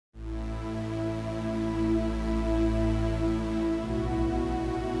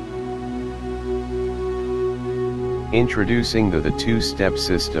Introducing the two-step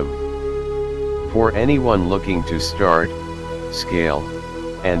system. For anyone looking to start, scale,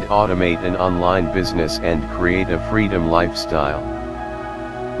 and automate an online business and create a freedom lifestyle.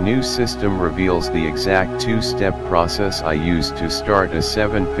 New system reveals the exact two-step process I use to start a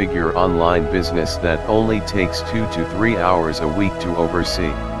 7-figure online business that only takes 2 to 3 hours a week to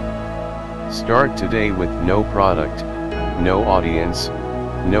oversee. Start today with no product, no audience,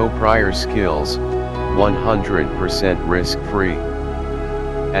 no prior skills, 100% risk-free.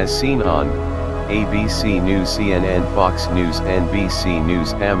 As seen on ABC News, CNN, Fox News, NBC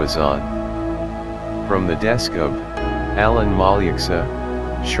News, Amazon. From the desk of Alan Malyaksa,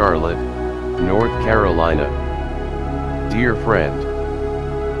 Charlotte, North Carolina. Dear friend,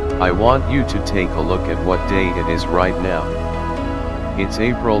 I want you to take a look at what day it is right now. It's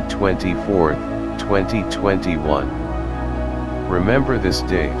April 24th, 2021. Remember this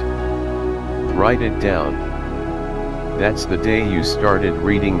date. Write it down. That's the day you started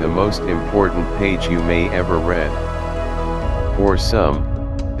reading the most important page you may ever read. For some,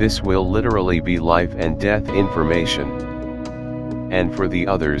 this will literally be life and death information. And for the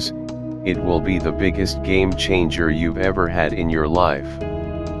others, it will be the biggest game changer you've ever had in your life.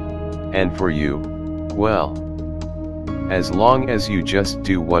 And for you, well, as long as you just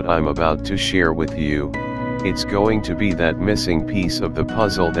do what I'm about to share with you, it's going to be that missing piece of the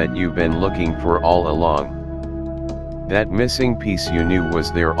puzzle that you've been looking for all along. That missing piece you knew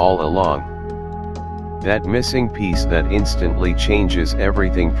was there all along. That missing piece that instantly changes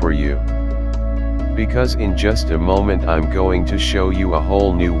everything for you. Because in just a moment I'm going to show you a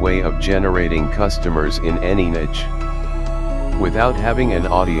whole new way of generating customers in any niche. Without having an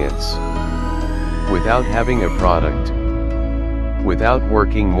audience. Without having a product. Without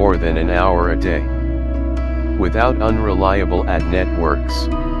working more than an hour a day. Without unreliable ad networks.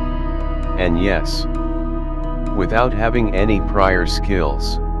 And yes, without having any prior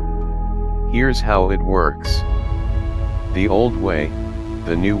skills. Here's how it works. The old way,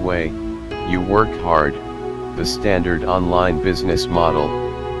 the new way, you work hard, the standard online business model,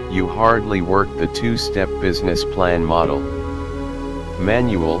 you hardly work the two-step business plan model.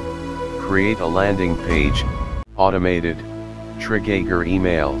 Manual, create a landing page, automated, trigger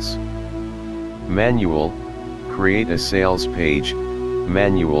emails. Manual, create a sales page,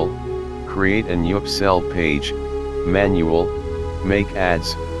 manual, create a new upsell page, manual, make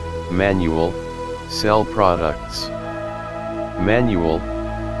ads, manual, sell products. Manual,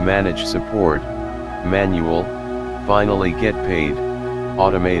 manage support, manual, finally get paid,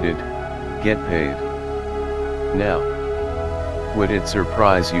 automated, get paid. Now, would it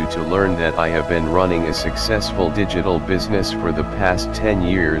surprise you to learn that I have been running a successful digital business for the past 10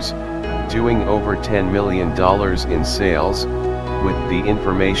 years, doing over $10 million in sales, with the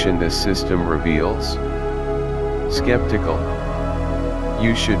information this system reveals? Skeptical?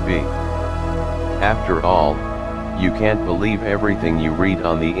 You should be. After all, you can't believe everything you read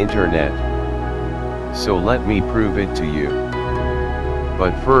on the internet. So let me prove it to you.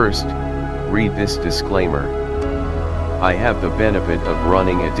 But first, read this disclaimer. I have the benefit of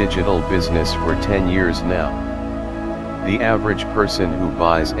running a digital business for 10 years now. The average person who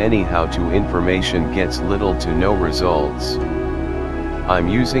buys any how-to information gets little to no results. I'm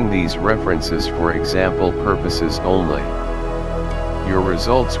using these references for example purposes only. Your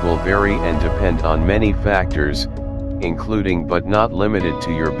results will vary and depend on many factors, including but not limited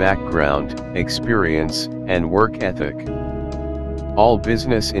to your background, experience, and work ethic. All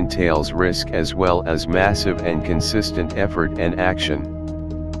business entails risk as well as massive and consistent effort and action.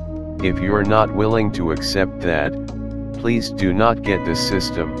 If you're not willing to accept that, please do not get this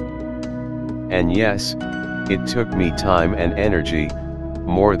system. And yes, it took me time and energy,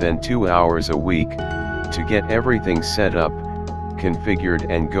 more than 2 hours a week, to get everything set up, configured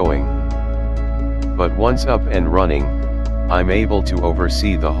and going. But once up and running, I'm able to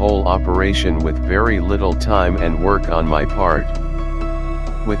oversee the whole operation with very little time and work on my part.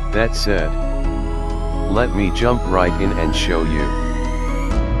 With that said, let me jump right in and show you.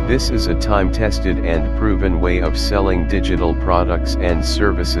 This is a time-tested and proven way of selling digital products and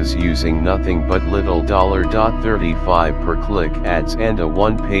services using nothing but little $35 per click ads and a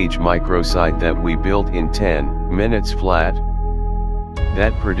one-page microsite that we built in 10 minutes flat.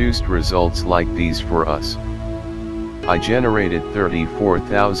 That produced results like these for us. I generated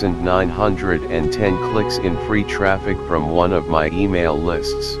 34,910 clicks in free traffic from one of my email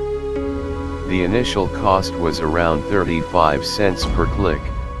lists. The initial cost was around 35 cents per click.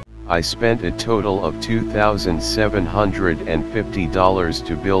 I spent a total of $2,750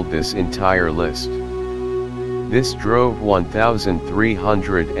 to build this entire list. This drove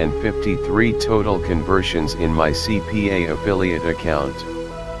 1,353 total conversions in my CPA affiliate account,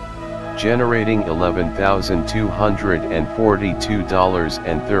 generating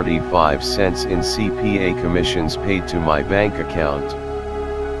 $11,242.35 in CPA commissions paid to my bank account.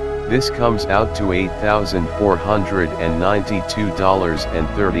 This comes out to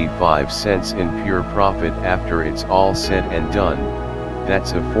 $8,492.35 in pure profit after it's all said and done.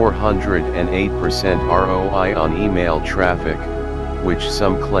 That's a 408% ROI on email traffic, which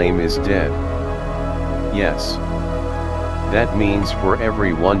some claim is dead. Yes. That means for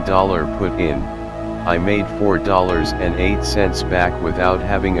every $1 put in, I made $4.08 back without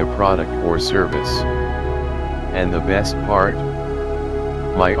having a product or service. And the best part?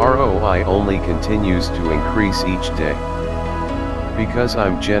 My ROI only continues to increase each day. Because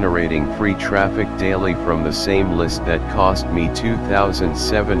I'm generating free traffic daily from the same list that cost me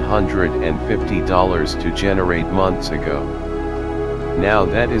 $2,750 to generate months ago. Now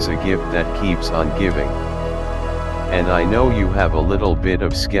that is a gift that keeps on giving. And I know you have a little bit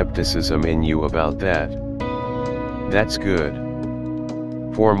of skepticism in you about that. That's good.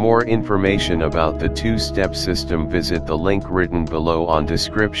 For more information about the two-step system, visit the link written below on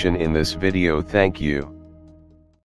description in this video. Thank you.